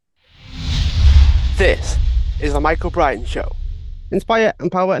This is the Michael Bryan Show. Inspire,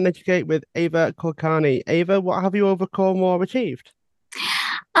 empower, and educate with Ava Kulkarni. Ava, what have you overcome or achieved?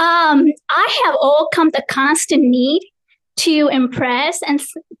 I have overcome the constant need to impress and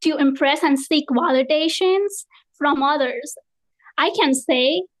seek validations from others. I can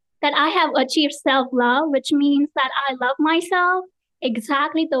say that I have achieved self-love, which means that I love myself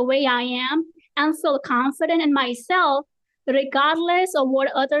exactly the way I am and feel confident in myself regardless of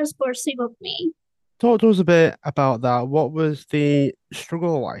what others perceive of me. Talk to us a bit about that. What was the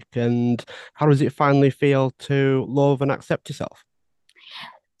struggle like, and how does it finally feel to love and accept yourself?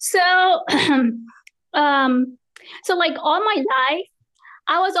 So, um, so like all my life,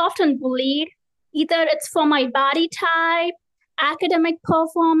 I was often bullied. Either it's for my body type, academic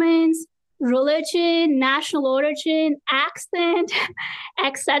performance, religion, national origin, accent,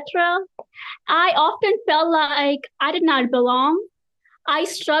 etc. I often felt like I did not belong. I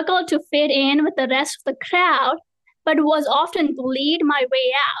struggled to fit in with the rest of the crowd, but was often bullied my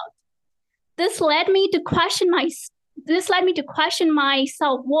way out. This led me to question my this led me to question my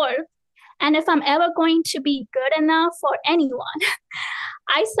self-worth and if I'm ever going to be good enough for anyone.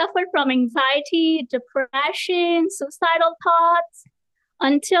 I suffered from anxiety, depression, suicidal thoughts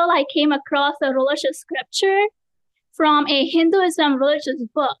until I came across a religious scripture from a Hinduism religious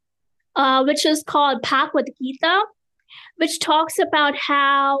book, which is called Bhagavad Gita, which talks about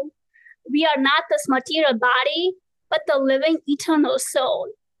how we are not this material body, but the living eternal soul.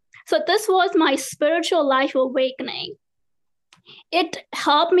 So this was my spiritual life awakening. It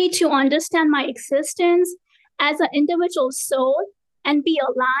helped me to understand my existence as an individual soul and be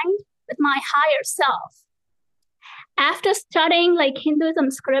aligned with my higher self. After studying like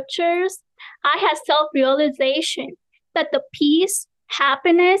Hinduism scriptures, I had self-realization that the peace,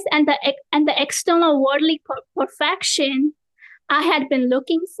 happiness, and the external worldly perfection I had been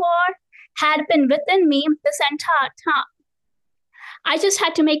looking for had been within me this entire time. I just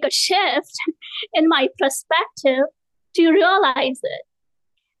had to make a shift in my perspective to realize it.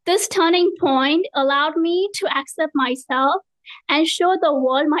 This turning point allowed me to accept myself and show the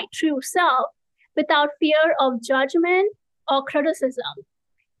world my true self without fear of judgment or criticism,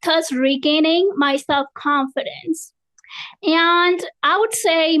 thus regaining my self-confidence. And I would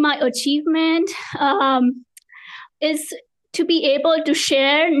say my achievement is to be able to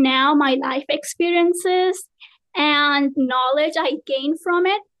share now my life experiences and knowledge I gained from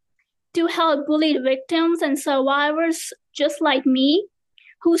it to help bullied victims and survivors just like me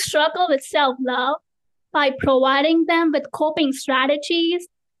who struggle with self-love by providing them with coping strategies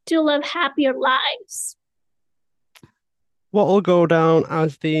to live happier lives. What will go down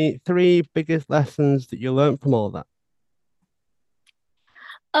as the three biggest lessons that you learned from all that?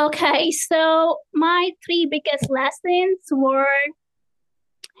 Okay, so my three biggest lessons were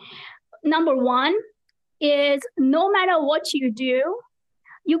number one is no matter what you do,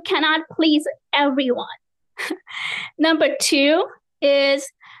 you cannot please everyone. Number two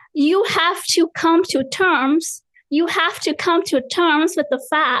is you have to come to terms with the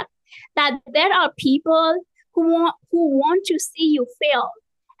fact that there are people who want to see you fail,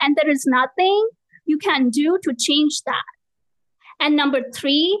 and there is nothing you can do to change that. And number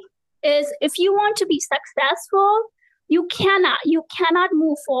three is if you want to be successful, you cannot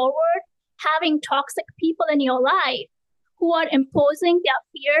move forward having toxic people in your life who are imposing their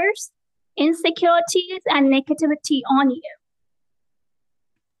fears, insecurities, and negativity on you.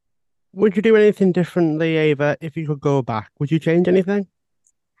 Would you do anything differently, Ava, if you could go back? Would you change anything?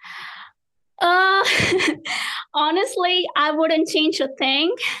 Uh, Honestly, I wouldn't change a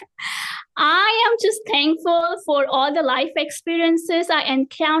thing. I am just thankful for all the life experiences I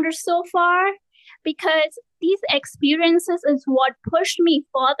encountered so far because these experiences is what pushed me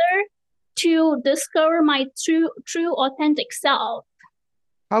further to discover my true authentic self.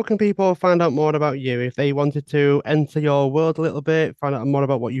 How can people find out more about you if they wanted to enter your world a little bit, find out more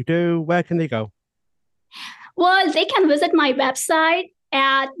about what you do? Where can they go? Well, they can visit my website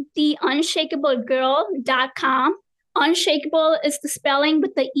at theunshakablegirl.com. Unshakable is the spelling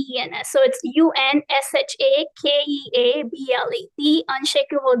with the E in it. So it's UNSHAKEABLE,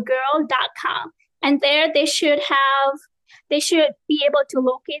 theunshakablegirl.com. And there they should be able to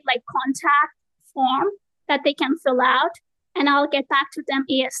locate like contact form that they can fill out, and I'll get back to them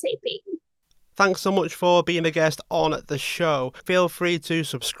ASAP. Thanks so much for being a guest on the show. Feel free to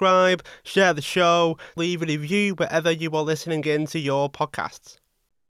subscribe, share the show, leave a review wherever you are listening into your podcasts.